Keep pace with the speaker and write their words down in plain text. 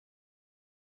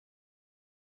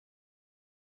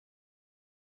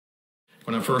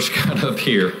when I first got up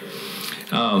here.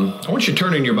 I want you to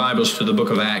turn in your Bibles to the book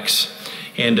of Acts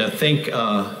and thank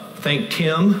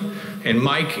Tim, and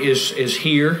Mike is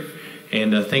here,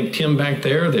 and thank Tim back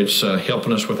there that's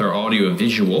helping us with our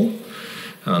audio-visual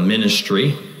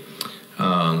ministry.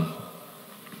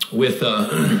 With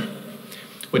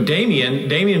Damien.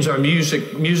 Damien's our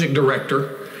music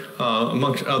director,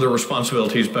 amongst other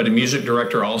responsibilities, but a music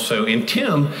director also. And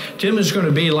Tim is going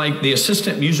to be like the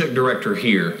assistant music director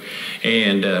here,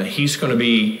 and he's going to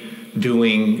be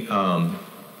doing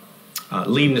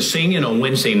leading the singing on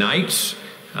Wednesday nights.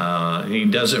 He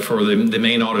does it for the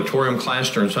main auditorium class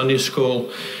during Sunday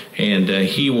school, and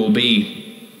he will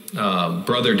be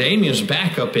Brother Damien's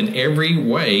backup in every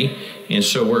way, and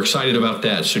so we're excited about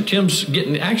that. So Tim's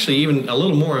getting actually even a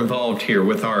little more involved here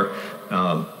with our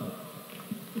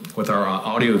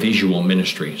audio-visual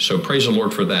ministry. So praise the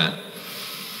Lord for that.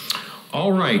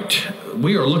 All right,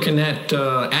 we are looking at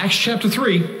Acts chapter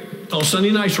 3. On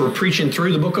Sunday nights, we're preaching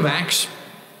through the book of Acts,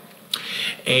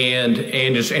 and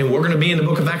we're going to be in the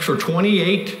book of Acts for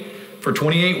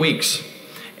 28 weeks.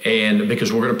 And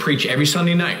because we're going to preach every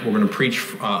Sunday night, we're going to preach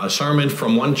a sermon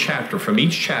from one chapter, from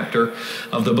each chapter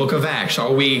of the book of Acts.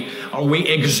 Are we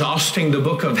exhausting the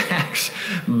book of Acts?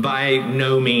 By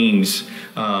no means.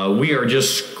 We are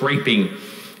just scraping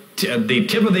the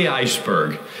tip of the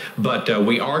iceberg, but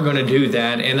we are going to do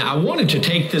that. And I wanted to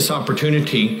take this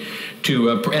opportunity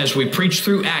to, as we preach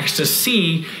through Acts, to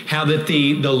see how that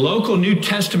the local New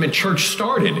Testament church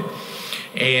started.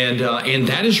 And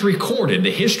that is recorded.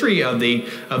 The history of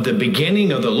the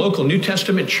beginning of the local New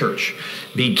Testament church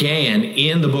began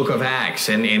in the book of Acts,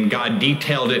 and God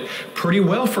detailed it pretty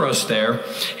well for us there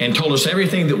and told us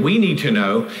everything that we need to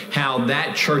know how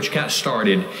that church got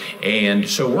started. And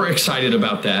so we're excited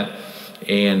about that.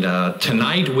 And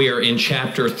tonight we are in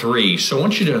chapter 3. So I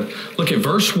want you to look at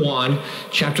verse 1,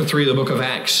 chapter 3 of the book of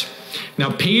Acts.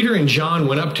 Now Peter and John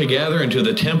went up together into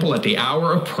the temple at the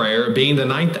hour of prayer, being the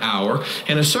 9th hour,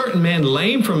 and a certain man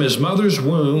lame from his mother's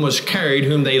womb was carried,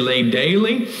 whom they laid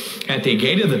daily at the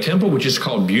gate of the temple, which is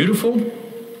called Beautiful,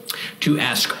 to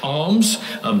ask alms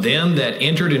of them that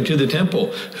entered into the temple,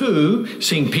 who,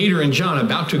 seeing Peter and John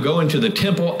about to go into the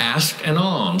temple, asked an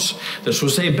alms. This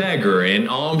was a beggar, and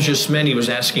alms just meant he was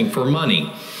asking for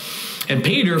money. And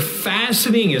Peter,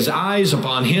 fastening his eyes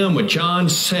upon him with John,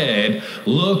 said,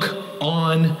 "Look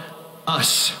on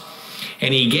us."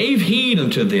 And he gave heed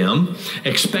unto them,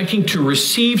 expecting to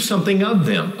receive something of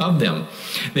them.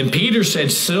 Then Peter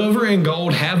said, "Silver and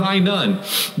gold have I none,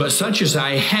 but such as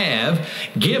I have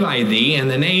give I thee. In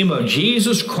the name of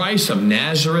Jesus Christ of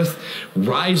Nazareth,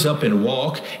 rise up and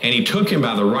walk." And he took him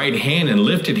by the right hand and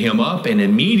lifted him up, and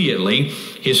immediately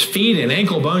his feet and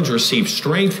ankle bones received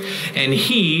strength. And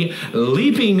he,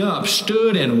 leaping up,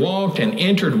 stood and walked and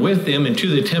entered with them into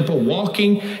the temple,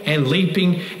 walking and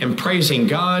leaping and praising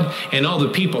God. And all the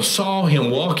people saw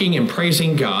him walking and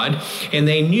praising God, and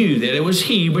they knew that it was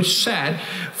he which sat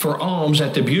for alms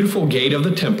at the beautiful gate of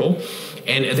the temple.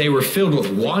 And they were filled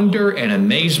with wonder and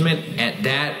amazement at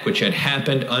that which had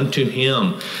happened unto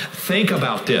him. Think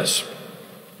about this.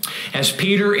 As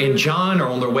Peter and John are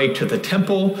on their way to the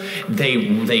temple,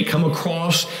 they come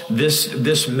across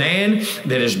this man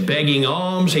that is begging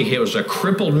alms. He was a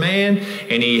crippled man,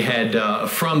 and he had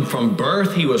from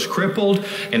birth he was crippled.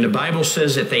 And the Bible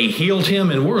says that they healed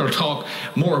him, and we're going to talk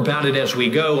more about it as we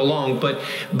go along.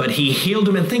 But he healed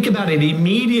him, and think about it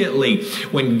immediately.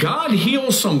 When God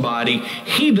heals somebody,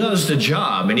 he does the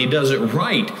job, and he does it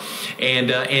right. And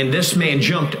this man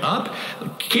jumped up.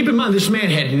 Keep in mind, this man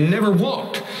had never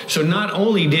walked. So not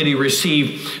only did he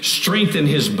receive strength in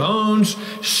his bones,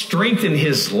 strength in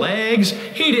his legs,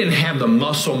 he didn't have the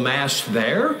muscle mass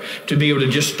there to be able to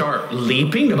just start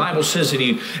leaping. The Bible says that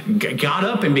he got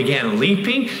up and began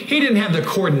leaping. He didn't have the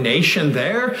coordination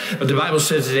there, but the Bible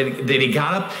says that he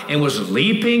got up and was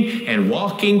leaping and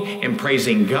walking and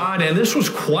praising God. And this was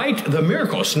quite the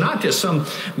miracle. It's not that some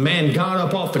man got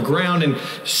up off the ground and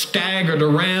staggered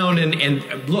around,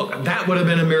 and look, that would have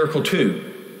been a miracle too.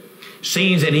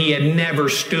 Seeing that he had never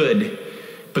stood.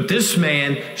 But this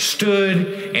man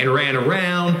stood and ran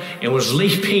around and was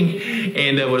leaping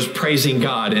and was praising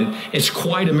God. And it's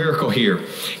quite a miracle here.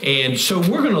 And so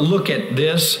we're going to look at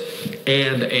this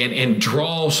and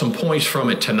draw some points from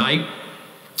it tonight.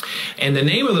 And the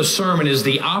name of the sermon is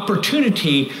The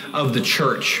Opportunity of the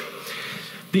Church.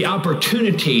 The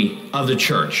Opportunity of the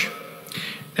Church.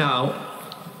 Now,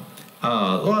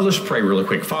 well, let's pray really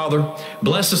quick. Father,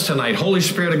 bless us tonight. Holy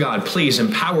Spirit of God, please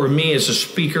empower me as a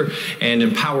speaker and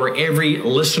empower every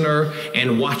listener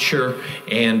and watcher,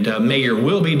 and may your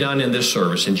will be done in this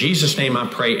service. In Jesus' name I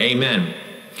pray, amen.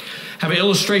 I have an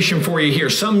illustration for you here.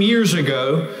 Some years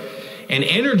ago, an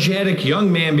energetic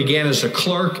young man began as a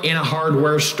clerk in a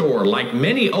hardware store. Like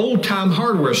many old-time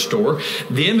hardware store,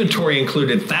 the inventory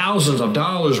included thousands of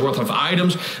dollars worth of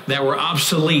items that were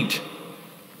obsolete.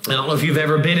 I don't know if you've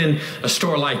ever been in a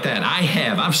store like that. I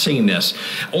have. I've seen this.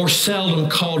 Or seldom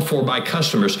called for by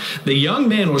customers. The young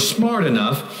man was smart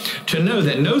enough to know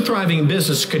that no thriving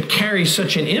business could carry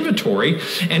such an inventory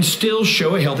and still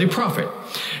show a healthy profit.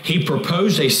 He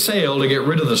proposed a sale to get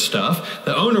rid of the stuff.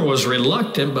 The owner was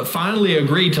reluctant, but finally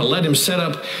agreed to let him set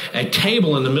up a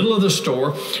table in the middle of the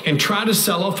store and try to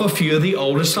sell off a few of the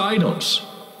oldest items.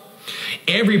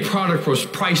 Every product was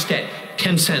priced at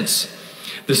 10 cents.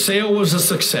 The sale was a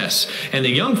success, and the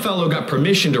young fellow got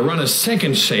permission to run a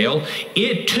second sale.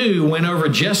 It too went over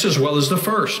just as well as the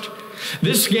first.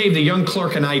 This gave the young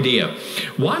clerk an idea.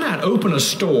 Why not open a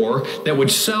store that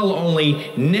would sell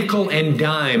only nickel and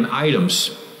dime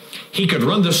items? He could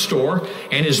run the store,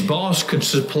 and his boss could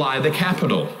supply the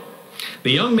capital.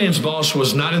 The young man's boss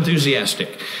was not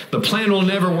enthusiastic. The plan will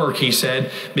never work, he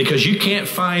said, because you can't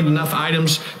find enough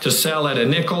items to sell at a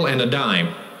nickel and a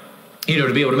dime.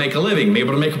 To be able to make a living, be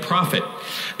able to make a profit.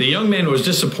 The young man was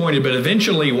disappointed, but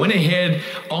eventually went ahead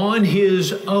on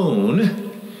his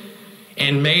own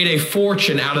and made a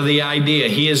fortune out of the idea.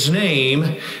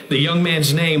 The young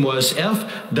man's name was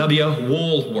F.W.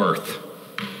 Woolworth.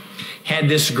 Had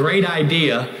this great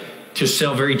idea to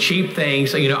sell very cheap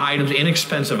things, items,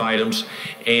 inexpensive items,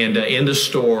 and in the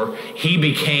store, he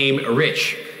became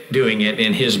rich doing it.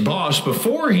 And his boss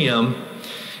before him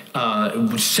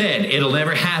said, it'll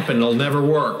never happen, it'll never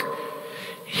work.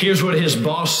 Here's what his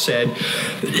boss said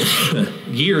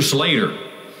years later.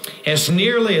 As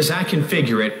nearly as I can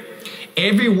figure it,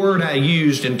 every word I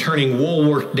used in turning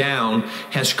Woolworth down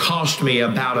has cost me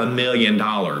about $1 million.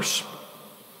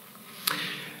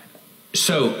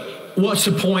 So what's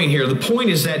the point here? The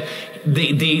point is that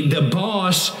the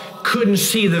boss couldn't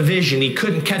see the vision. He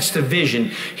couldn't catch the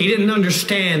vision. He didn't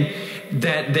understand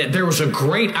that there was a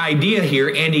great idea here,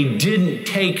 and he didn't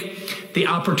take the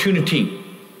opportunity.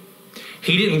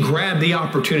 He didn't grab the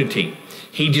opportunity.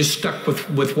 He just stuck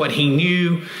with what he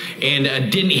knew, and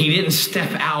he didn't step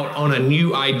out on a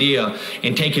new idea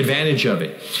and take advantage of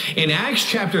it. In Acts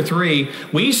chapter 3,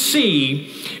 we see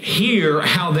here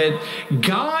how that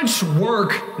God's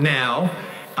work now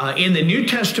in the New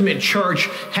Testament church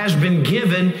has been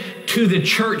given to the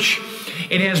church.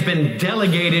 It has been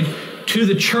delegated to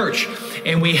the church.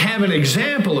 And we have an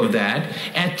example of that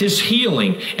at this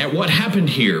healing, at what happened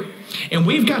here. And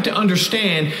we've got to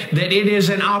understand that it is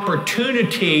an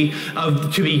opportunity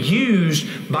to be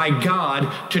used by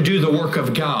God to do the work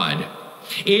of God.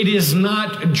 It is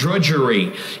not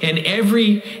drudgery. And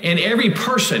every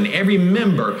person, every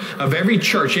member of every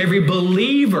church, every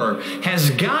believer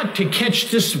has got to catch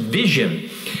this vision.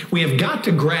 We have got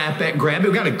to grab it,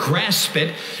 we've got to grasp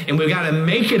it, and we've got to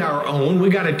make it our own.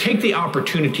 We've got to take the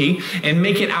opportunity and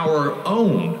make it our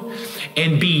own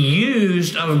and be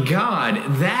used of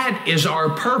God. That is our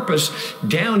purpose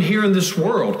down here in this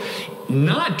world.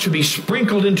 Not to be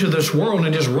sprinkled into this world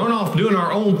and just run off doing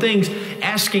our own things,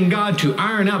 asking God to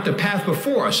iron out the path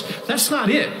before us. That's not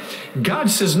it. God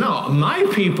says, no, my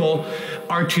people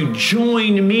are to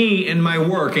join me in my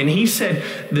work. And he said,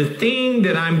 the thing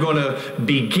that I'm going to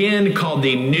begin called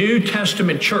the New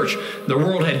Testament church, the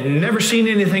world had never seen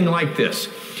anything like this.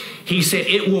 He said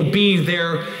it will be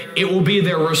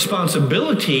their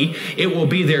responsibility, it will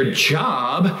be their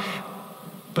job.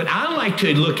 But I like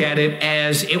to look at it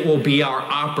as it will be our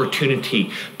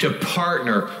opportunity to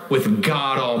partner with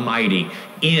God Almighty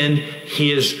in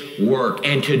his work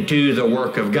and to do the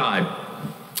work of God.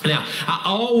 Now, I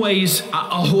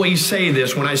always say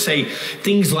this when I say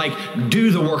things like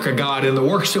do the work of God and the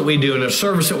works that we do and the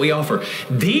service that we offer.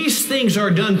 These things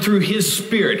are done through his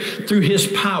Spirit, through his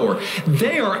power.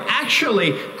 They are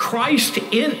actually Christ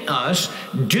in us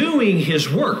doing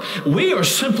his work. We are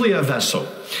simply a vessel.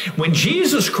 When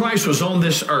Jesus Christ was on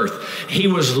this earth, he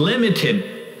was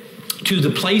limited to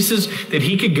the places that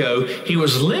he could go. He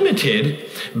was limited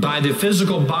by the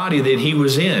physical body that he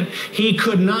was in. He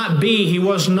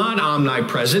was not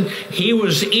omnipresent. He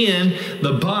was in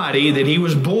the body that he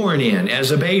was born in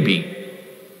as a baby.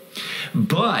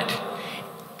 But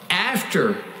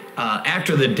after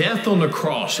the death on the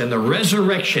cross and the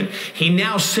resurrection, he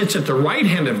now sits at the right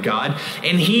hand of God,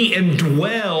 and he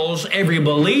indwells every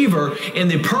believer in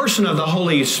the person of the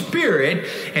Holy Spirit,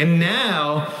 and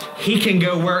now he can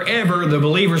go wherever the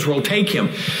believers will take him.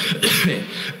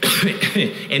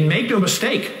 And make no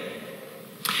mistake,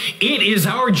 It is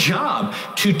our job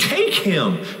to take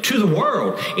him to the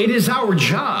world. It is our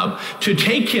job to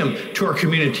take him to our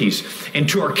communities and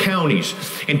to our counties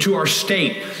and to our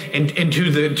state and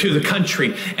to the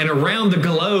country and around the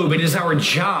globe. It is our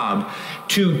job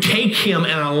to take him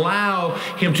and allow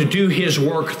him to do his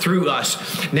work through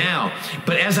us. Now,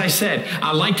 but as I said,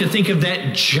 I like to think of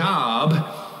that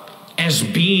job as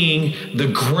being the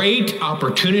great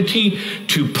opportunity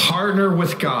to partner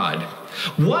with God.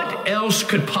 What else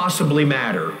could possibly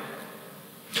matter?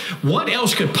 What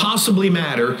else could possibly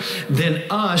matter than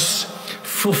us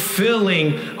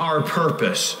fulfilling our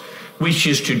purpose, which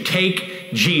is to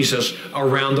take Jesus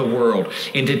around the world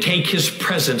and to take his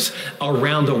presence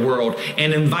around the world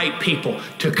and invite people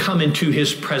to come into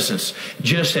his presence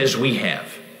just as we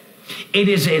have. It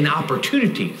is an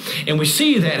opportunity. And we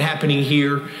see that happening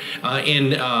here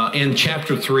in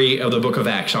chapter 3 of the book of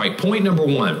Acts. All right, point number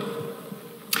 1.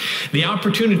 The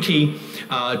opportunity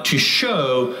to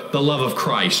show the love of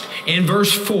Christ. In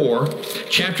verse 4,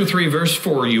 chapter 3, verse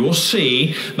 4, you will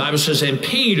see, the Bible says, and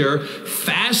Peter,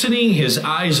 fastening his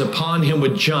eyes upon him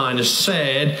with John,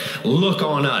 said, look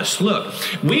on us. Look,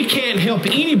 we can't help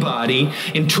anybody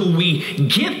until we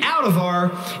get out of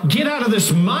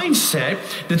this mindset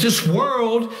that this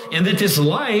world and that this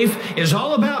life is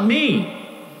all about me.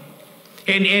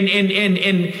 And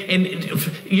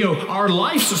you know, our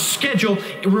life's schedule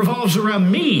revolves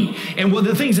around me and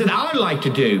the things that I like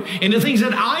to do and the things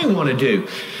that I want to do.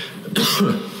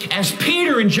 As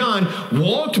Peter and John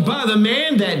walked by the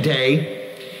man that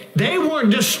day, they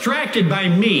weren't distracted by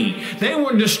me. They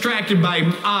weren't distracted by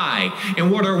I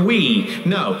and what are we.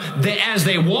 No, as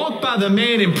they walked by the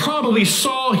man and probably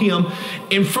saw him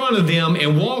in front of them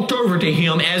and walked over to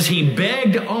him as he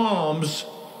begged alms,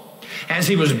 as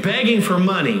he was begging for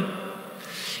money,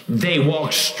 they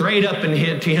walked straight up and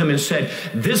hit to him and said,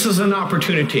 this is an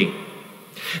opportunity.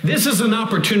 This is an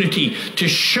opportunity to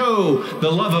show the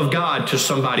love of God to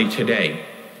somebody today.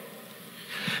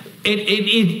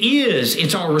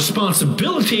 It's our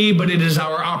responsibility, but it is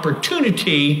our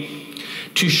opportunity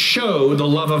to show the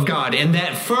love of God. And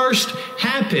that first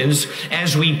happens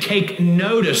as we take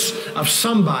notice of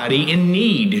somebody in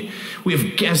need.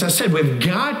 As I said, we've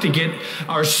got to get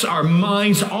our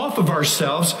minds off of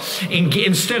ourselves and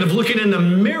instead of looking in the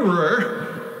mirror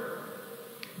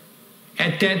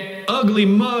at that ugly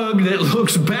mug that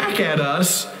looks back at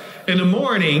us in the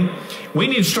morning, we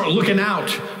need to start looking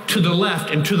out to the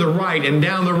left and to the right and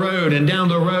down the road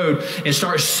and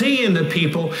start seeing the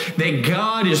people that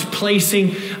God is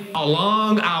placing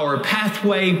along our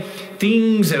pathway,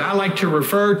 things that I like to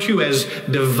refer to as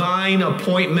divine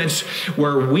appointments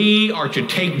where we are to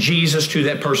take Jesus to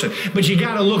that person. But you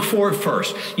got to look for it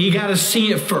first. You got to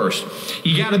see it first.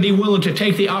 You got to be willing to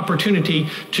take the opportunity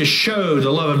to show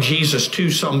the love of Jesus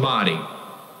to somebody.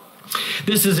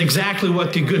 This is exactly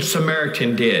what the Good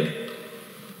Samaritan did.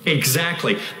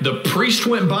 Exactly. The priest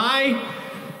went by,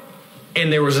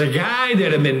 and there was a guy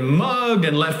that had been mugged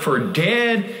and left for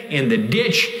dead in the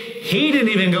ditch. He didn't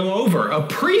even go over. A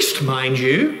priest, mind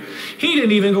you. He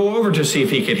didn't even go over to see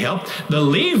if he could help. The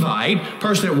Levite,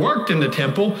 person that worked in the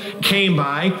temple, came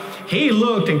by. He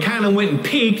looked and kind of went and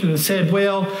peeked and said,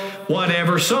 well,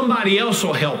 whatever, somebody else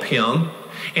will help him.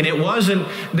 And it wasn't,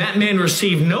 that man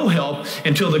received no help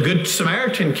until the Good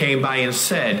Samaritan came by and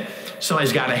said,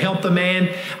 somebody's got to help the man.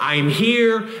 I'm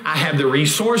here. I have the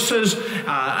resources.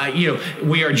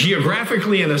 We are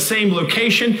geographically in the same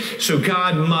location, so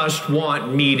God must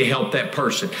want me to help that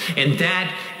person. And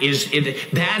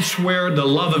that's where the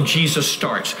love of Jesus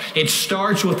starts. It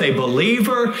starts with a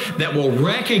believer that will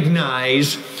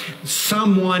recognize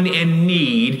someone in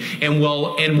need and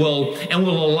will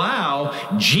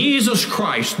allow Jesus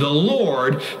Christ, the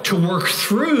Lord, to work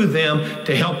through them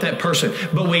to help that person.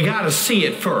 But we got to see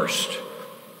it first.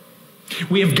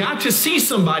 We have got to see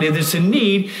somebody that's in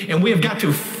need, and we have got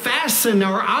to fasten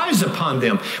our eyes upon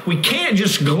them. We can't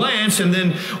just glance and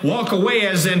then walk away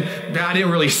as in, I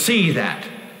didn't really see that.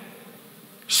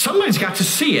 Somebody's got to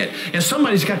see it, and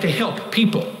somebody's got to help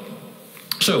people.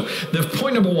 So the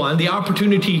point number one, the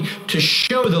opportunity to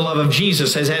show the love of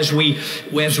Jesus is as we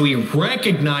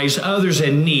recognize others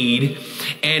in need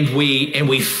and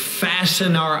we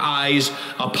fasten our eyes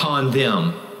upon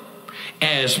them,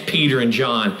 as Peter and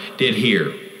John did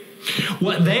here.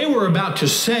 What they were about to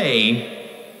say,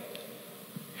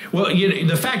 well,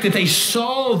 the fact that they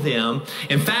saw them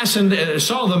and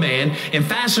saw the man and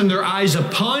fastened their eyes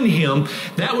upon him,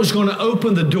 that was going to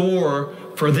open the door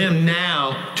for them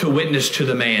now to witness to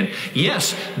the man.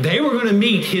 Yes, they were going to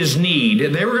meet his need.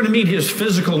 They were going to meet his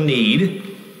physical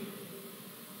need,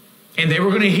 and they were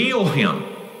going to heal him.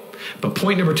 But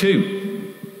point number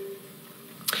two,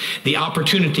 The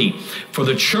opportunity for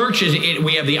the church is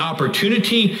we have the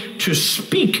opportunity to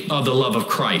speak of the love of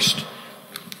Christ.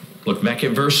 Look back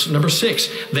at verse number 6.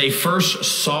 They first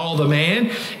saw the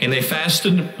man, and they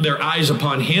fastened their eyes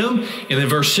upon him. And then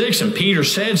verse 6, and Peter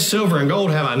said, silver and gold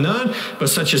have I none, but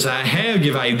such as I have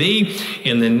give I thee.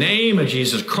 In the name of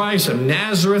Jesus Christ of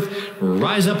Nazareth,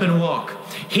 rise up and walk.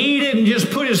 He didn't just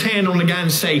put his hand on the guy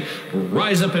and say,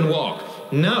 rise up and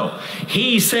walk. No,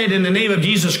 he said in the name of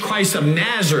Jesus Christ of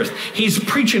Nazareth. He's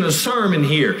preaching a sermon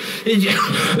here.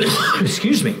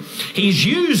 Excuse me. He's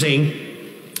using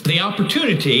the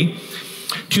opportunity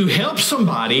to help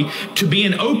somebody to be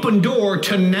an open door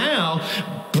to now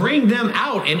bring them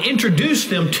out and introduce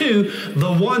them to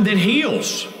the one that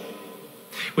heals,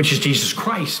 which is Jesus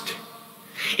Christ.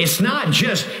 It's not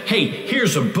just, hey,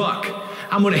 here's a buck.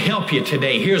 I'm going to help you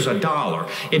today. Here's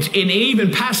 $1. And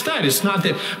even past that, it's not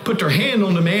that put their hand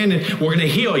on the man and we're going to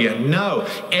heal you. No,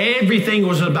 everything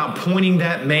was about pointing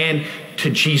that man to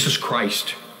Jesus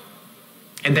Christ.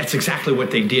 And that's exactly what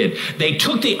they did. They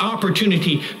took the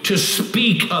opportunity to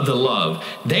speak of the love.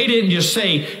 They didn't just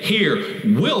say, here,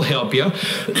 we'll help you.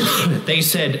 They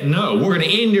said, no, we're going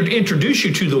to introduce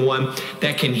you to the one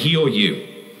that can heal you.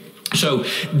 So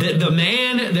the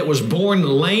man that was born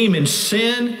lame in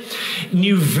sin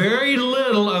knew very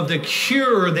little of the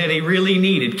cure that he really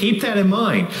needed. Keep that in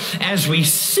mind. As we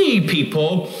see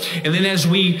people, and then as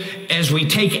we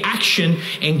take action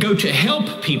and go to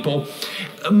help people,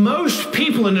 most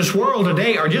people in this world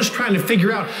today are just trying to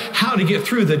figure out how to get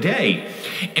through the day.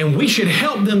 And we should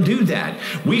help them do that.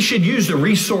 We should use the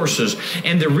resources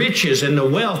and the riches and the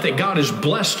wealth that God has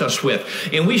blessed us with.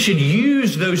 And we should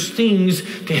use those things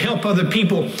to help other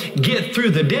people get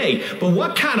through the day. But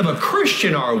what kind of a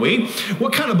Christian are we?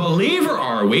 What kind of believer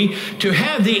are we to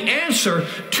have the answer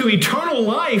to eternal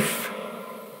life?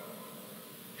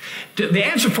 The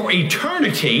answer for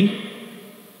eternity,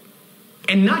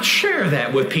 and not share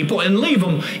that with people and leave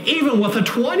them even with a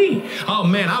 20. Oh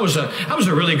man, I was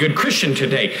a really good Christian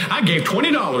today. I gave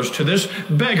 $20 to this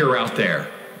beggar out there.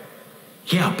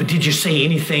 Yeah, but did you say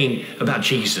anything about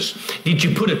Jesus? Did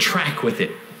you put a track with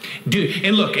it?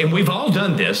 And look, and we've all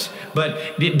done this,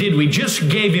 but did we just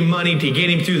give him money to get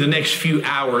him through the next few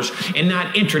hours and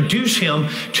not introduce him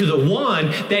to the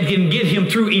one that can get him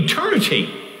through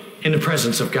eternity in the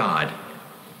presence of God?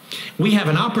 We have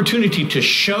an opportunity to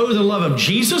show the love of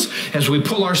Jesus as we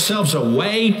pull ourselves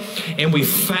away and we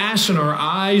fasten our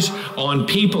eyes on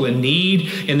people in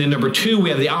need. And then number 2, we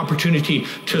have the opportunity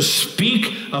to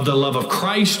speak of the love of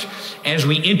Christ as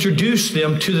we introduce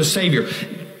them to the Savior.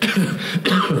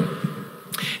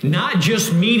 Not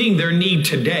just meeting their need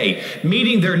today,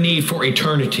 meeting their need for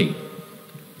eternity.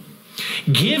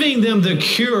 Giving them the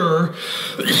cure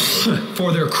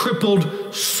for their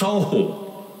crippled soul.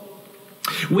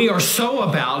 We are so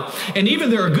about, and even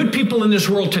there are good people in this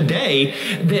world today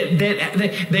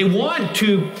that they want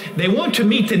to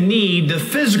meet the need, the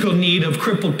physical need of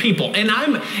crippled people. And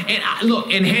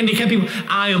handicapped people,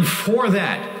 I am for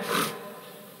that.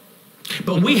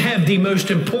 But we have the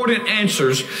most important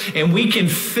answers, and we can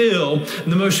fill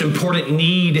the most important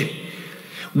need.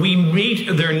 We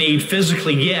meet their need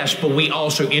physically, yes, but we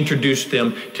also introduce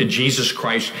them to Jesus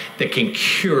Christ that can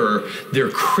cure their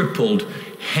crippled,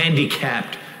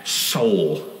 handicapped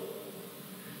soul.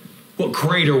 What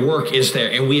greater work is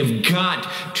there? And we have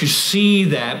got to see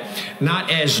that not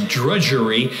as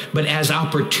drudgery, but as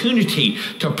opportunity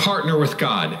to partner with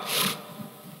God.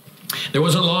 There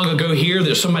wasn't long ago here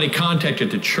that somebody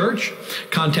contacted the church,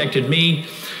 contacted me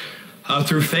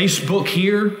through Facebook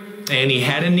here, and he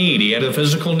had a need. He had a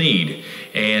physical need.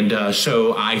 And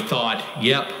so I thought,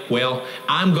 yep, well,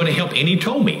 I'm going to help. And he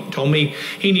told me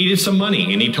he needed some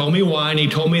money. And he told me why, and he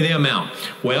told me the amount.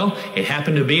 Well, it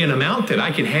happened to be an amount that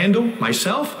I could handle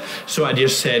myself. So I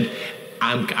just said,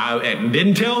 I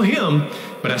didn't tell him,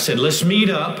 but I said, let's meet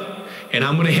up, and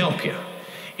I'm going to help you.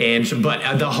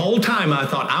 But the whole time I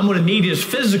thought, I'm going to meet his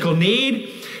physical need,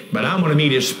 but I'm going to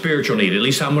meet his spiritual need. At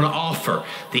least I'm going to offer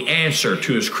the answer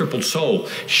to his crippled soul.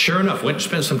 Sure enough, went and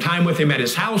spent some time with him at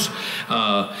his house,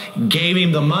 gave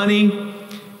him the money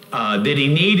that he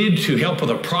needed to help with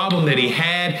a problem that he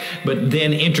had, but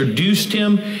then introduced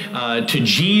him to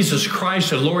Jesus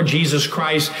Christ, the Lord Jesus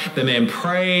Christ. The man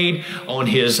prayed on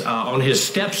his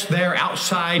steps there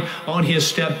outside, on his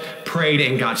step, prayed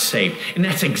and got saved. And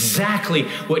that's exactly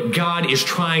what God is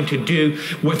trying to do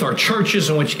with our churches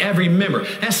in which every member.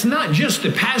 That's not just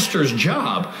the pastor's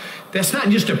job. That's not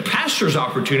just a pastor's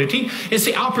opportunity. It's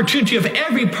the opportunity of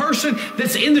every person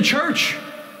that's in the church.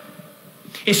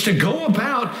 It's to go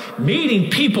about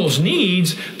meeting people's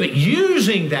needs, but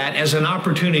using that as an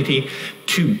opportunity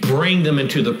to bring them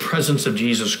into the presence of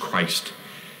Jesus Christ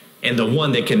and the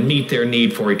one that can meet their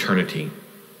need for eternity.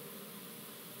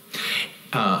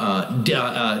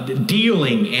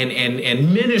 Dealing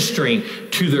and ministering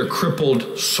to their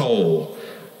crippled soul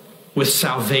with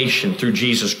salvation through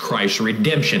Jesus Christ,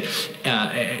 redemption,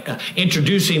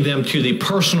 introducing them to the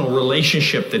personal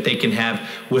relationship that they can have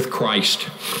with Christ.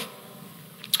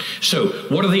 So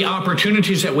what are the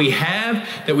opportunities that we have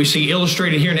that we see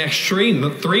illustrated here in Acts 3?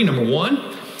 Number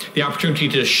one, the opportunity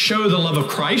to show the love of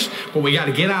Christ, but we got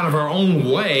to get out of our own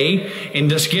way and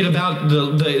just get about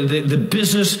the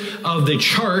business of the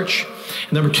church.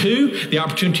 Number two, the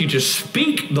opportunity to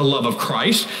speak the love of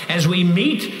Christ as we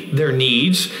meet their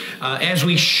needs, as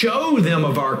we show them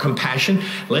of our compassion.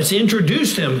 Let's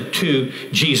introduce them to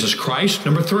Jesus Christ.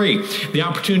 Number three, the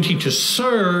opportunity to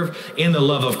serve in the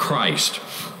love of Christ.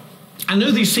 I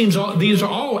know these are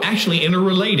all actually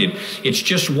interrelated. It's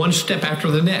just one step after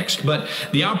the next, but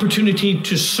the opportunity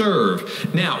to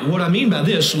serve. Now, what I mean by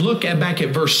this, look back at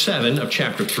verse 7 of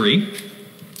chapter 3.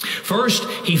 First,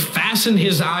 he fastened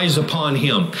his eyes upon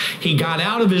him. He got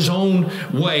out of his own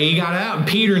way.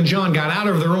 Peter and John got out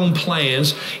of their own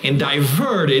plans and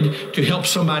diverted to help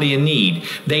somebody in need.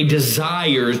 They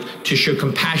desired to show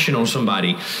compassion on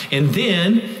somebody. And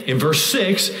then, in verse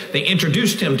 6, they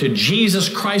introduced him to Jesus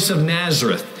Christ of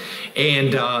Nazareth.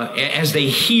 And as they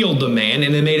healed the man,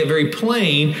 and they made it very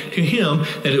plain to him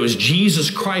that it was Jesus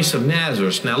Christ of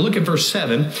Nazareth. Now look at verse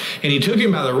 7. And he took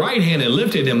him by the right hand and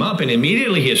lifted him up, and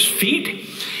immediately his feet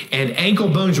and ankle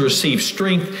bones received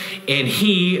strength. And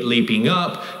he, leaping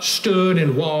up, stood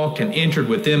and walked and entered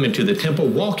with them into the temple,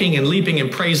 walking and leaping and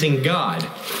praising God.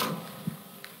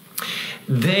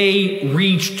 They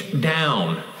reached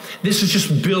down. This is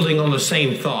just building on the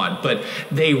same thought, but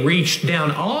they reach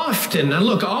down often. Now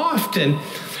look, often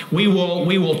we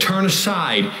will turn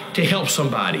aside to help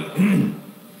somebody.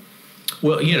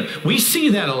 Well, we see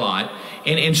that a lot,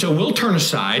 and so we'll turn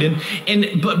aside.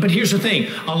 But here's the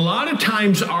thing: a lot of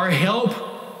times our help,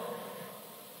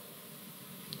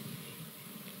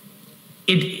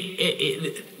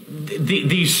 the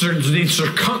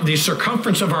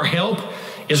circumference of our help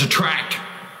is a tract.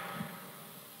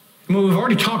 We've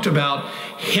already talked about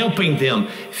helping them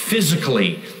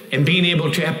physically and being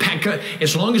able to have,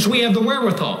 as long as we have the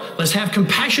wherewithal, let's have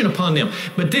compassion upon them.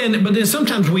 But then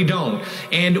sometimes we don't,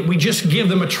 and we just give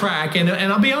them a tract. And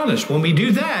I'll be honest, when we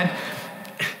do that,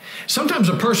 sometimes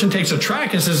a person takes a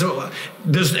tract and says,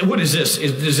 "What is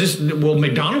this? Will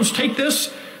McDonald's take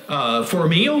this for a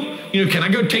meal? Can I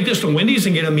go take this to Wendy's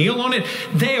and get a meal on it?"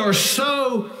 They are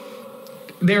so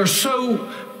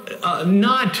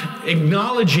not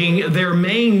acknowledging their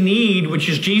main need, which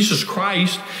is Jesus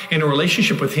Christ and a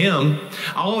relationship with Him.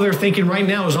 All they're thinking right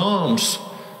now is alms.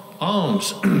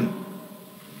 Alms.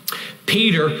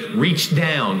 Peter reached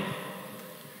down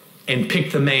and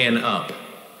picked the man up.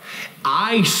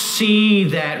 I see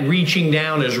that reaching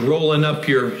down as rolling up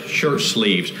your shirt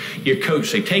sleeves, your coat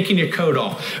sleeve, taking your coat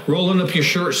off, rolling up your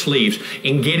shirt sleeves,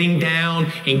 and getting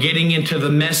down and getting into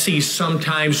the messy,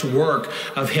 sometimes work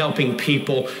of helping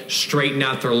people straighten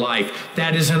out their life.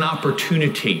 That is an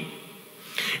opportunity.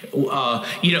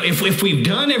 If we've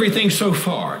done everything so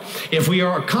far, if we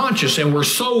are conscious and we're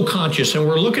soul conscious and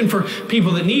we're looking for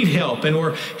people that need help and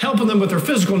we're helping them with their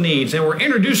physical needs and we're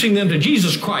introducing them to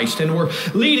Jesus Christ and we're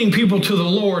leading people to the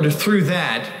Lord through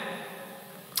that,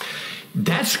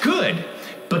 that's good.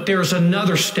 But there's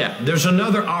another step. There's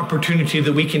another opportunity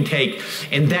that we can take,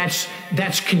 and that's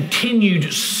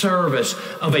continued service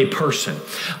of a person.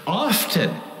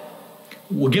 Often,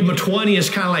 we'll give them a 20. It's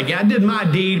kind of like, I did my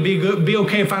deed. Be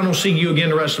okay if I don't see you again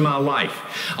the rest of my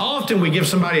life. Often we give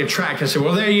somebody a tract and say,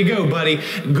 well, there you go, buddy.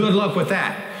 Good luck with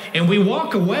that. And we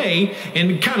walk away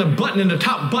and kind of buttoning the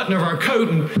top button of our coat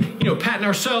and, patting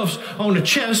ourselves on the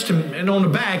chest and on the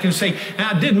back and say,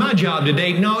 I did my job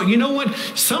today. No, you know what?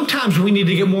 Sometimes we need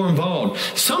to get more involved.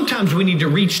 Sometimes we need to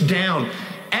reach down,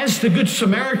 as the Good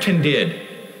Samaritan did.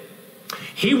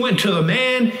 He went to the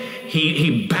man.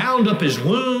 He bound up his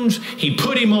wounds. He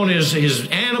put him on his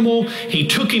animal. He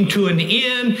took him to an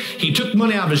inn. He took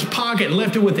money out of his pocket and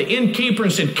left it with the innkeeper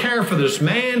and said, care for this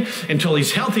man until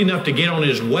he's healthy enough to get on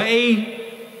his way.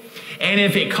 And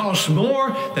if it costs more,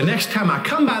 the next time I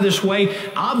come by this way,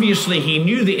 obviously he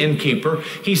knew the innkeeper.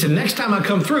 He said, next time I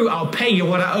come through, I'll pay you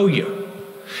what I owe you.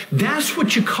 That's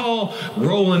what you call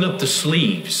rolling up the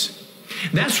sleeves.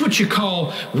 That's what you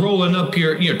call rolling up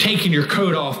taking your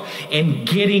coat off and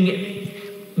getting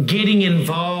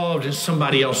involved in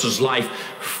somebody else's life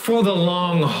for the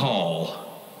long haul.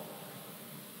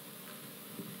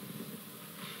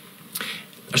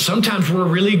 Sometimes we're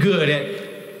really good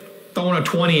at throwing a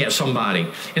 20 at somebody.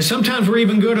 And sometimes we're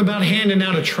even good about handing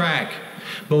out a tract.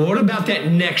 But what about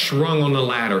that next rung on the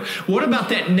ladder? What about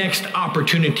that next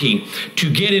opportunity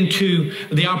to get into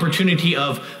the opportunity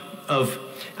of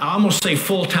I almost say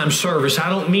full-time service. I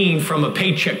don't mean from a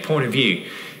paycheck point of view.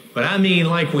 But I mean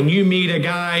like when you meet a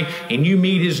guy and you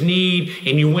meet his need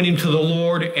and you went into the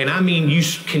Lord, and I mean you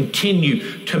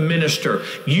continue to minister.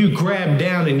 You grab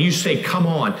down and you say, come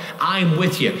on, I'm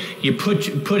with you. You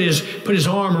put his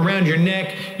arm around your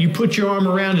neck. You put your arm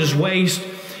around his waist.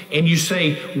 And you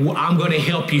say, I'm going to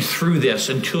help you through this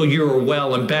until you are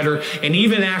well and better. And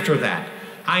even after that,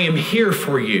 I am here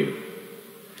for you.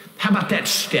 How about that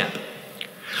step?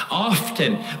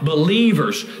 Often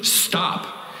believers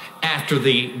stop after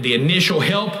the initial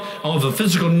help of a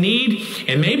physical need,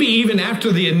 and maybe even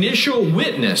after the initial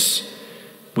witness.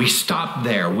 We stop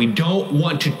there. We don't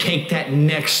want to take that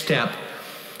next step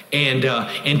and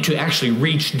to actually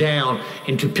reach down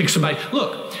and to pick somebody.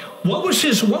 Look, what was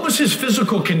his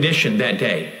physical condition that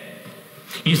day?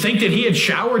 You think that he had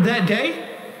showered that day?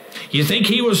 You think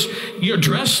he was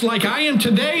dressed like I am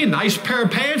today, a nice pair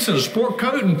of pants and a sport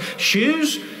coat and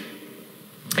shoes?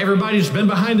 Everybody's been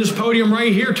behind this podium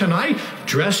right here tonight,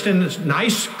 dressed in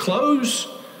nice clothes.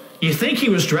 You think he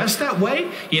was dressed that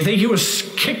way? You think he was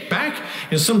kicked back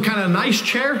in some kind of nice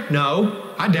chair?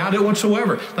 No, I doubt it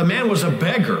whatsoever. The man was a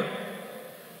beggar.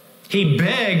 He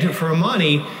begged for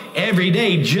money every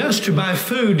day just to buy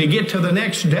food to get to the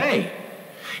next day.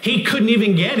 He couldn't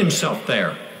even get himself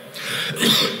there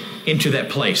into that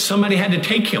place. Somebody had to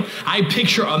take him. I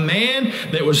picture a man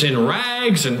that was in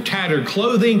rags and tattered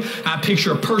clothing. I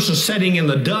picture a person sitting in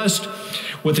the dust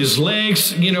with his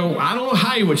legs, I don't know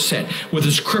how he would sit, with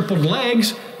his crippled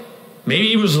legs. Maybe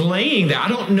he was laying there. I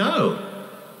don't know.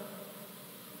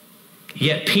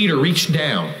 Yet Peter reached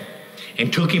down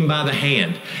and took him by the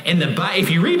hand. And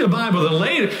if you read the Bible,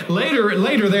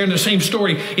 later there in the same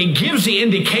story, it gives the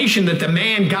indication that the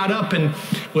man got up and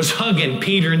was hugging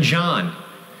Peter and John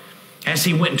as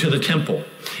he went into the temple.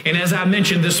 And as I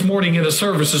mentioned this morning in the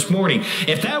service this morning,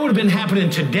 if that would have been happening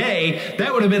today,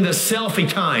 that would have been the selfie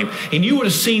time. And you would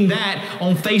have seen that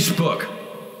on Facebook.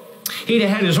 He'd have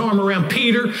had his arm around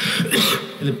Peter,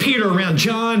 and then Peter around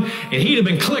John, and he'd have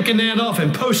been clicking that off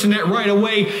and posting that right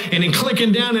away, and then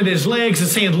clicking down at his legs and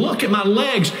saying, look at my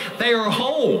legs, they are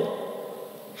whole.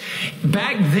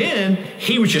 Back then,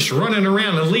 he was just running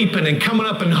around and leaping and coming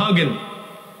up and hugging.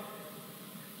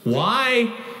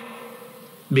 Why?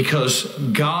 Because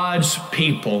God's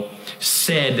people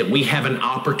said that we have an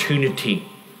opportunity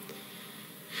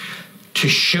to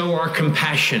show our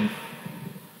compassion,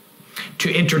 to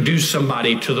introduce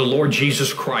somebody to the Lord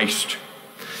Jesus Christ,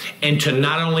 and to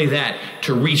not only that,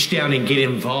 to reach down and get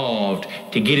involved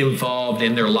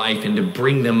in their life and to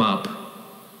bring them up.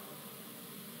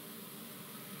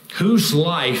 Whose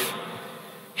life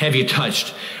have you touched?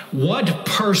 What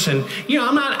person?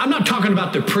 I'm not talking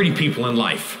about the pretty people in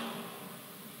life.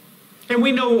 And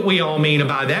we know what we all mean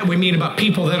by that. We mean about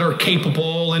people that are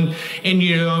capable and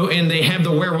they have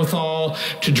the wherewithal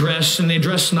to dress, and they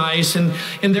dress nice, and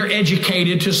they're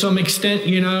educated to some extent,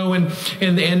 and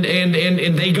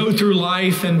they go through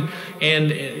life and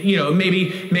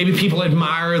maybe people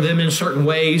admire them in certain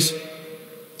ways.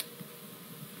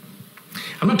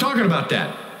 I'm not talking about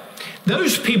that.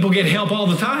 Those people get help all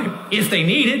the time if they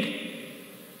need it.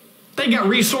 They got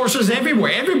resources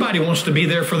everywhere. Everybody wants to be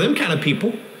there for them kind of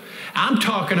people. I'm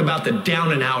talking about the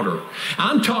down and outer.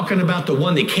 I'm talking about the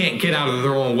one that can't get out of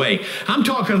their own way. I'm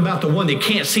talking about the one that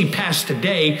can't see past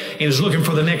today and is looking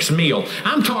for the next meal.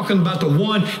 I'm talking about the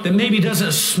one that maybe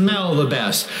doesn't smell the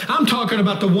best. I'm talking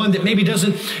about the one that maybe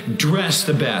doesn't dress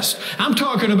the best. I'm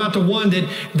talking about the one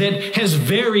that has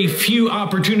very few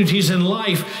opportunities in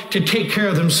life to take care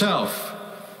of themselves.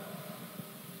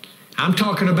 I'm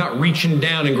talking about reaching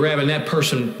down and grabbing that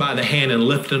person by the hand and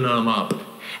lifting them up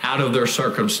out of their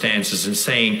circumstances and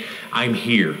saying, I'm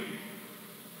here.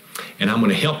 And I'm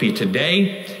going to help you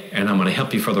today, and I'm going to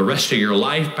help you for the rest of your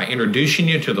life by introducing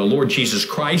you to the Lord Jesus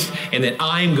Christ, and that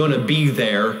I'm going to be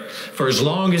there for as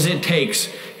long as it takes,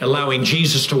 allowing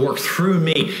Jesus to work through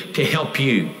me to help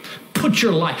you. Put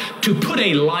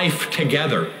a life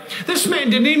together. This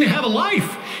man didn't even have a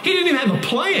life. He didn't even have a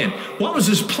plan. What was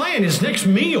his plan? His next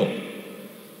meal.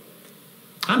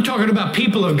 I'm talking about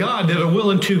people of God that are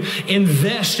willing to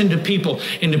invest into people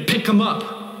and to pick them up,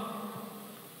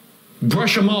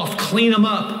 brush them off, clean them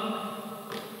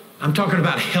up. I'm talking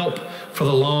about help for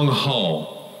the long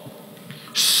haul,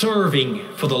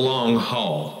 serving for the long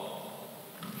haul.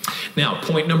 Now,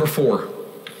 point number 4.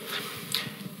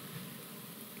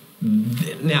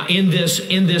 Now, in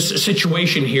this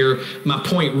situation here, my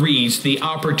point reads, the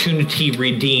opportunity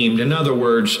redeemed. In other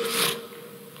words,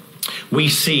 we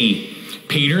see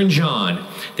Peter and John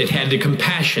that had the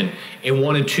compassion and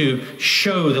wanted to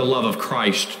show the love of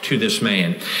Christ to this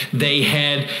man. They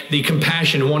had the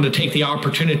compassion and wanted to take the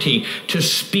opportunity to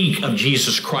speak of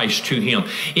Jesus Christ to him.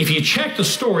 If you check the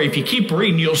story, if you keep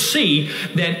reading, you'll see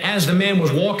that as the man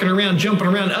was walking around, jumping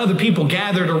around, other people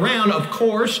gathered around, of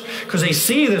course, because they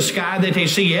see this guy that they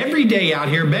see every day out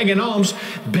here begging alms,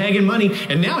 begging money,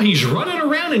 and now he's running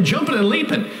around and jumping and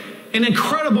leaping. An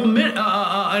incredible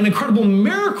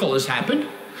miracle has happened.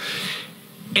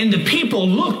 And the people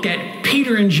looked at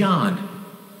Peter and John.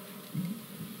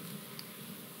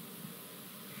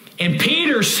 And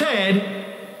Peter said,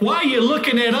 "Why are you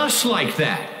looking at us like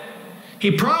that?"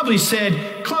 He probably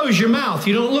said, "Close your mouth.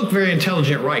 You don't look very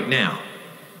intelligent right now."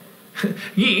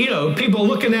 You know, people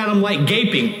looking at him like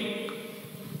gaping.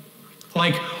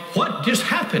 Like, what just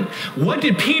happened? What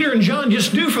did Peter and John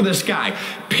just do for this guy?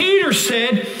 Peter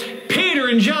said, Peter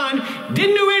and John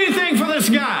didn't do anything for this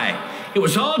guy. It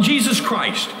was all Jesus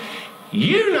Christ.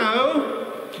 You know,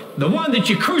 the one that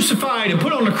you crucified and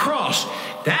put on the cross,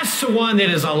 that's the one that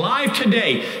is alive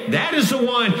today. That is the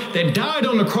one that died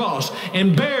on the cross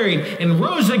and buried and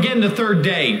rose again the third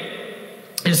day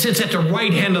and sits at the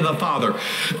right hand of the Father.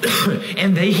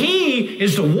 And he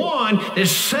is the one that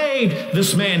saved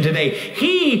this man today.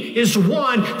 He is the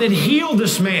one that healed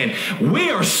this man. We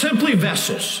are simply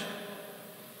vessels.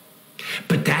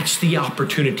 But that's the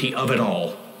opportunity of it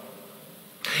all.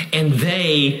 And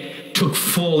they took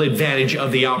full advantage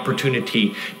of the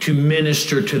opportunity to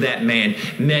minister to that man,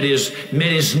 met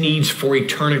his needs for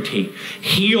eternity,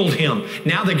 healed him.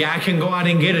 Now the guy can go out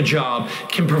and get a job,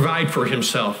 can provide for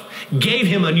himself, gave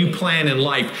him a new plan in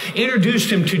life,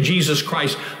 introduced him to Jesus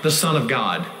Christ, the Son of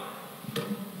God.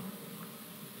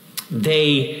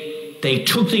 They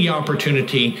took the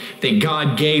opportunity that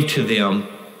God gave to them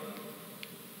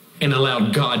and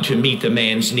allowed God to meet the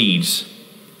man's needs.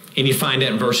 And you find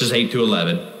that in verses 8 through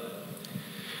 11.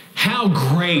 How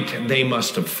great they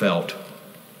must have felt.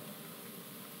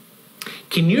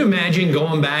 Can you imagine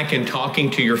going back and talking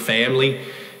to your family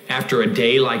after a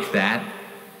day like that?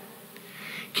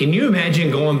 Can you imagine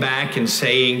going back and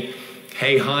saying,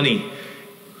 "Hey, honey,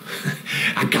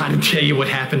 I got to tell you what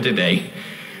happened today.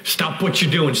 Stop what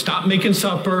you're doing. Stop making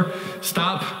supper.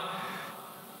 Stop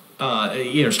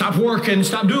working.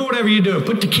 Stop doing whatever you're doing.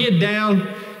 Put the kid down.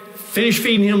 Finish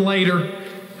feeding him later.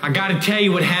 I got to tell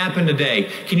you what happened today."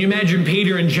 Can you imagine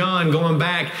Peter and John going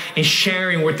back and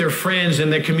sharing with their friends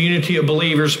and their community of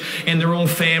believers and their own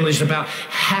families about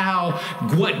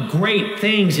what great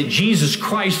things that Jesus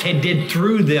Christ had did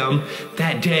through them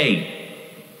that day?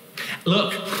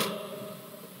 Look,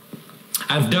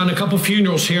 I've done a couple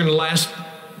funerals here in the last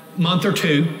month or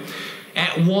two.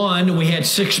 At one, we had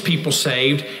 6 people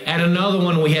saved. At another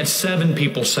one, we had 7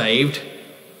 people saved.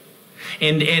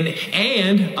 And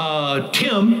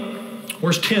Tim,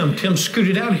 where's Tim? Tim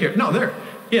scooted out of here. No, there.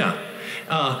 Yeah.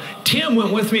 Tim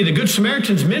went with me to Good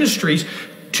Samaritans Ministries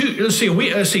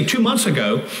 2 months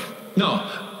ago. No.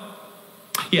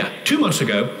 Yeah, 2 months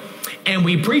ago. And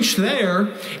we preached there,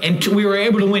 and we were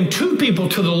able to win 2 people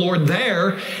to the Lord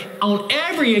there. On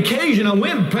every occasion, I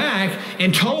went back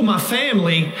and told my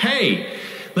family, "Hey,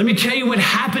 let me tell you what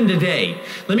happened today.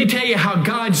 Let me tell you how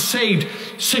God saved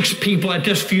 6 people at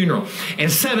this funeral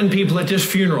and 7 people at this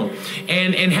funeral,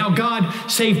 and how God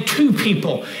saved 2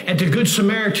 people at the Good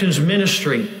Samaritans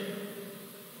ministry."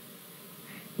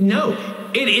 No,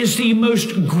 it is the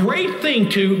most great thing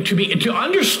to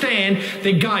understand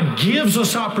that God gives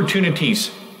us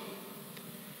opportunities.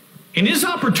 And his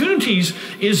opportunities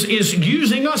is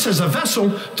using us as a vessel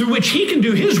through which he can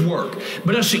do his work,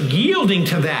 but us yielding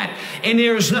to that. And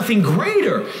there is nothing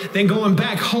greater than going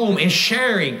back home and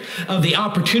sharing of the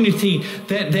opportunity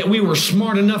that we were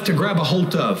smart enough to grab a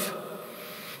hold of.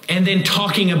 And then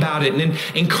talking about it and then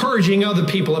encouraging other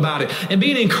people about it and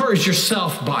being encouraged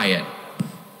yourself by it.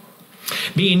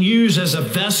 Being used as a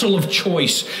vessel of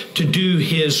choice to do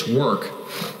his work.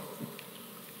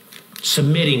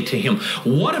 Submitting to him.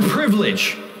 What a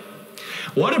privilege.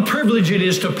 What a privilege it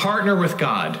is to partner with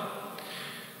God.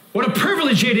 What a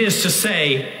privilege it is to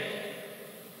say,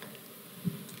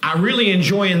 I really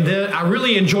enjoy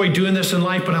doing this in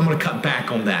life, but I'm going to cut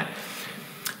back on that.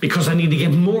 Because I need to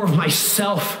give more of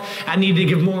myself. I need to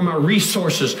give more of my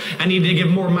resources. I need to give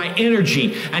more of my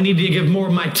energy. I need to give more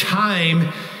of my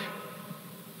time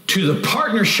to the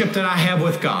partnership that I have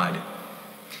with God.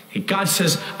 God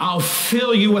says, I'll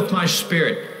fill you with my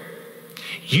Spirit.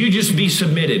 You just be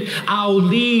submitted. I'll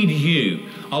lead you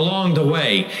along the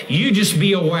way. You just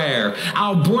be aware.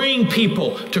 I'll bring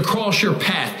people to cross your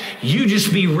path. You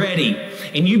just be ready.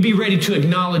 And you be ready to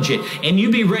acknowledge it. And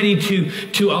you be ready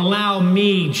to allow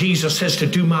me, Jesus says, to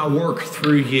do my work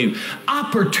through you.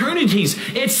 Opportunities.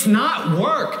 It's not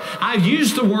work. I've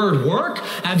used the word work.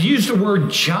 I've used the word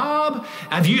job.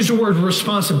 I've used the word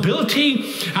responsibility.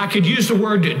 I could use the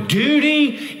word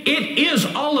duty. It is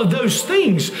all of those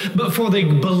things. But for the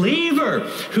believer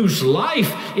whose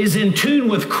life is in tune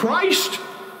with Christ,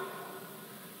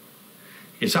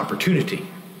 it's opportunity.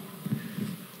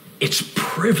 It's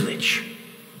privilege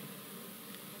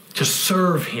to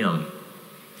serve Him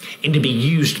and to be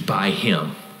used by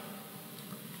Him.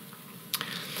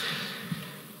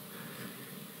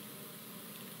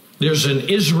 There's an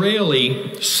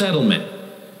Israeli settlement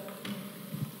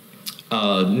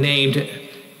named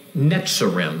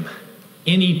Netzarim,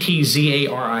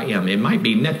 Netzarim. It might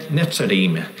be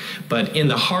Netzarim, but in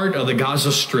the heart of the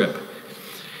Gaza Strip.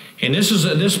 And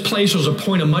this place was a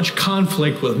point of much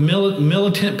conflict with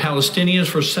militant Palestinians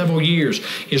for several years,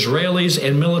 Israelis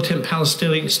and militant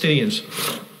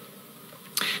Palestinians.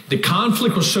 The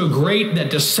conflict was so great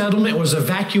that the settlement was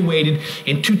evacuated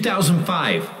in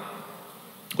 2005.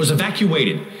 Was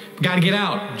evacuated. Got to get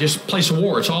out. Just place of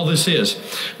war. It's all this is.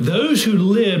 Those who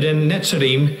lived in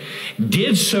Netzarim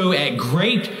did so at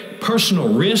great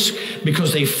personal risk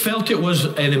because they felt it was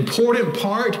an important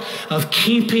part of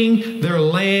keeping their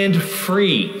land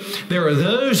free. There are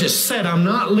those that said, I'm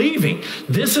not leaving.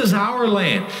 This is our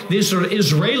land. These are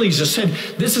Israelis that said,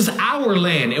 this is our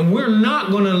land and we're not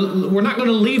going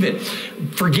to leave it.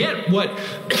 Forget what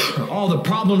all the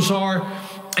problems are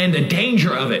and the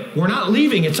danger of it. We're not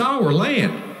leaving. It's our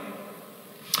land.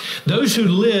 Those who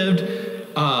lived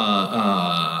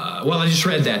well, I just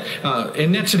read that.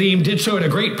 And Netzarim did so at a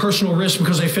great personal risk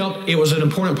because they felt it was an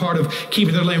important part of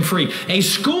keeping their land free. A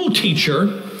school teacher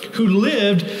who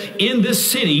lived in this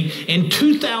city in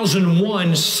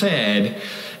 2001 said,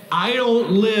 I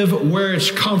don't live where it's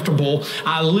comfortable.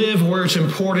 I live where it's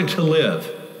important to live.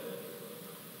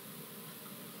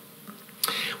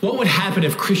 What would happen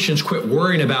if Christians quit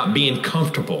worrying about being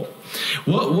comfortable?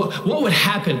 What would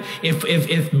happen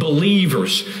if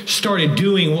believers started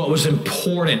doing what was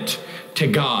important to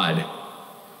God,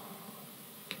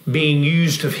 being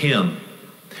used of Him,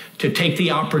 to take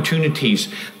the opportunities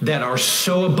that are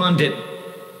so abundant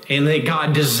and that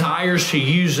God desires to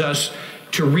use us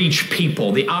to reach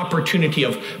people, the opportunity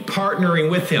of partnering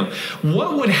with Him?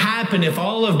 What would happen if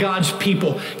all of God's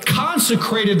people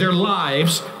consecrated their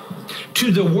lives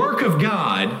to the work of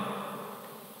God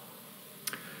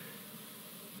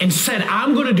and said,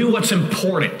 I'm going to do what's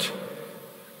important.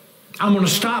 I'm going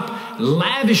to stop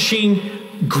lavishing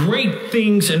great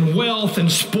things and wealth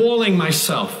and spoiling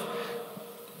myself.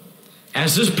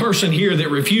 As this person here that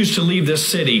refused to leave this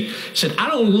city said, I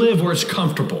don't live where it's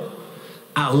comfortable.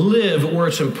 I live where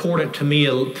it's important to me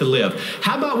to live.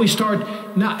 How about we start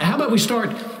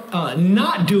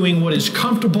not doing what is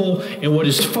comfortable and what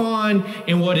is fun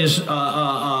and what is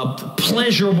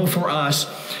pleasurable for us,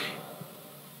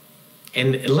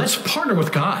 and let's partner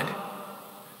with God.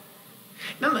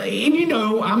 Now, and you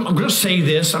know, I'm going to say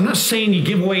this. I'm not saying you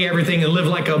give away everything and live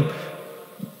like a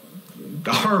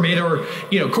hermit, or,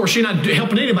 you know, of course, you're not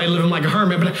helping anybody living like a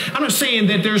hermit, but I'm not saying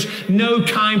that there's no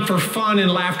time for fun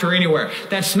and laughter anywhere.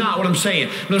 That's not what I'm saying.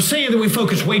 But I'm saying that we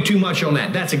focus way too much on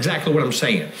that. That's exactly what I'm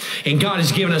saying. And God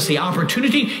has given us the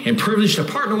opportunity and privilege to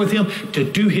partner with Him to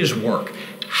do His work.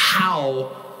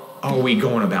 How are we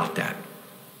going about that?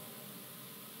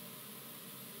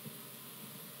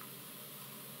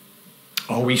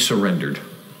 Are we surrendered?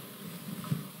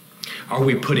 Are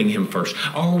we putting Him first?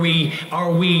 Are we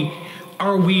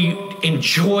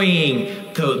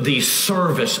enjoying the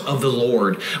service of the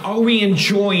Lord? Are we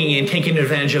enjoying and taking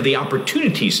advantage of the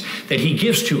opportunities that He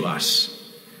gives to us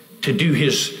to do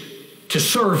to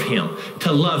serve Him,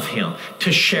 to love Him,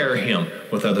 to share Him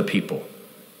with other people?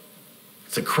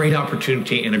 It's a great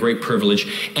opportunity and a great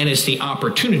privilege, and it's the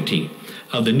opportunity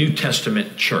of the New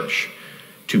Testament church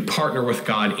to partner with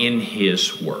God in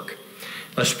His work.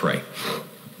 Let's pray.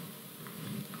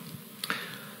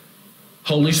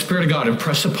 Holy Spirit of God,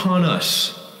 impress upon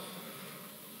us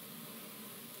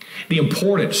the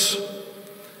importance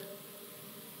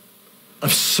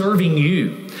of serving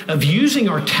You, of using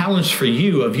our talents for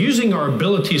You, of using our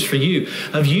abilities for You,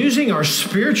 of using our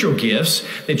spiritual gifts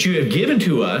that You have given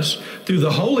to us through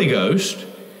the Holy Ghost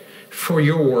for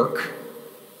Your work.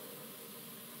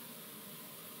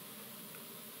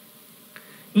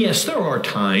 Yes, there are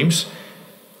times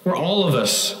where all of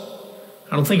us,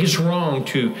 I don't think it's wrong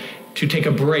to take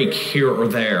a break here or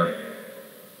there.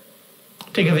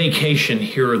 Take a vacation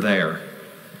here or there.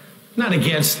 Not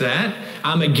against that.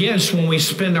 I'm against when we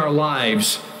spend our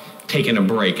lives taking a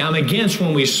break. I'm against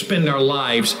when we spend our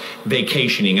lives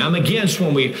vacationing. I'm against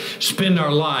when we spend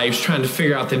our lives trying to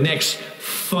figure out the next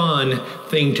fun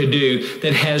thing to do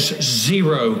that has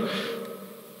zero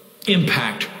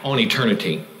impact on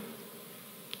eternity.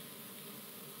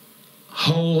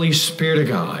 Holy Spirit of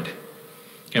God,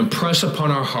 impress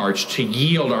upon our hearts to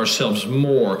yield ourselves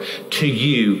more to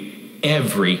you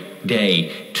every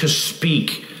day, to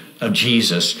speak of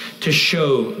Jesus, to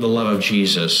show the love of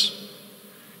Jesus,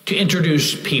 to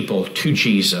introduce people to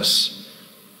Jesus,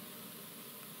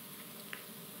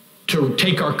 to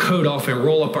take our coat off and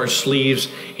roll up our sleeves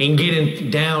and get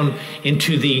down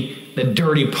into the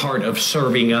dirty part of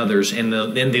serving others and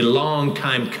the long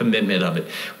time commitment of it.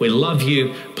 We love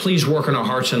you. Please work on our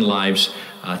hearts and lives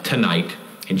tonight.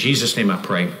 In Jesus' name I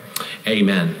pray.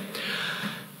 Amen.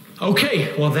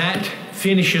 Okay, well that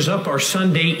finishes up our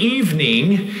Sunday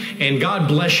evening, and God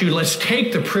bless you. Let's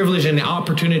take the privilege and the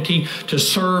opportunity to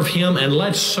serve Him, and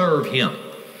let's serve Him.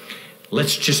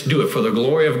 Let's just do it for the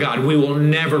glory of God. We will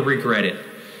never regret it.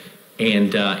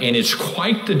 And it's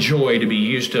quite the joy to be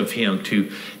used of Him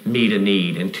to meet a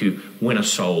need and to win a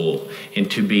soul and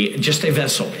to be just a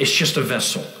vessel. It's just a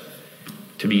vessel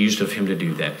to be used of Him to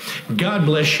do that. God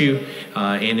bless you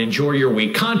and enjoy your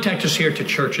week. Contact us here at the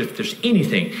church if there's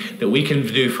anything that we can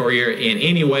do for you in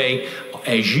any way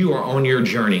as you are on your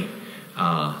journey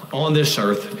on this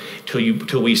earth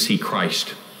till we see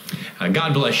Christ.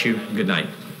 God bless you. Good night.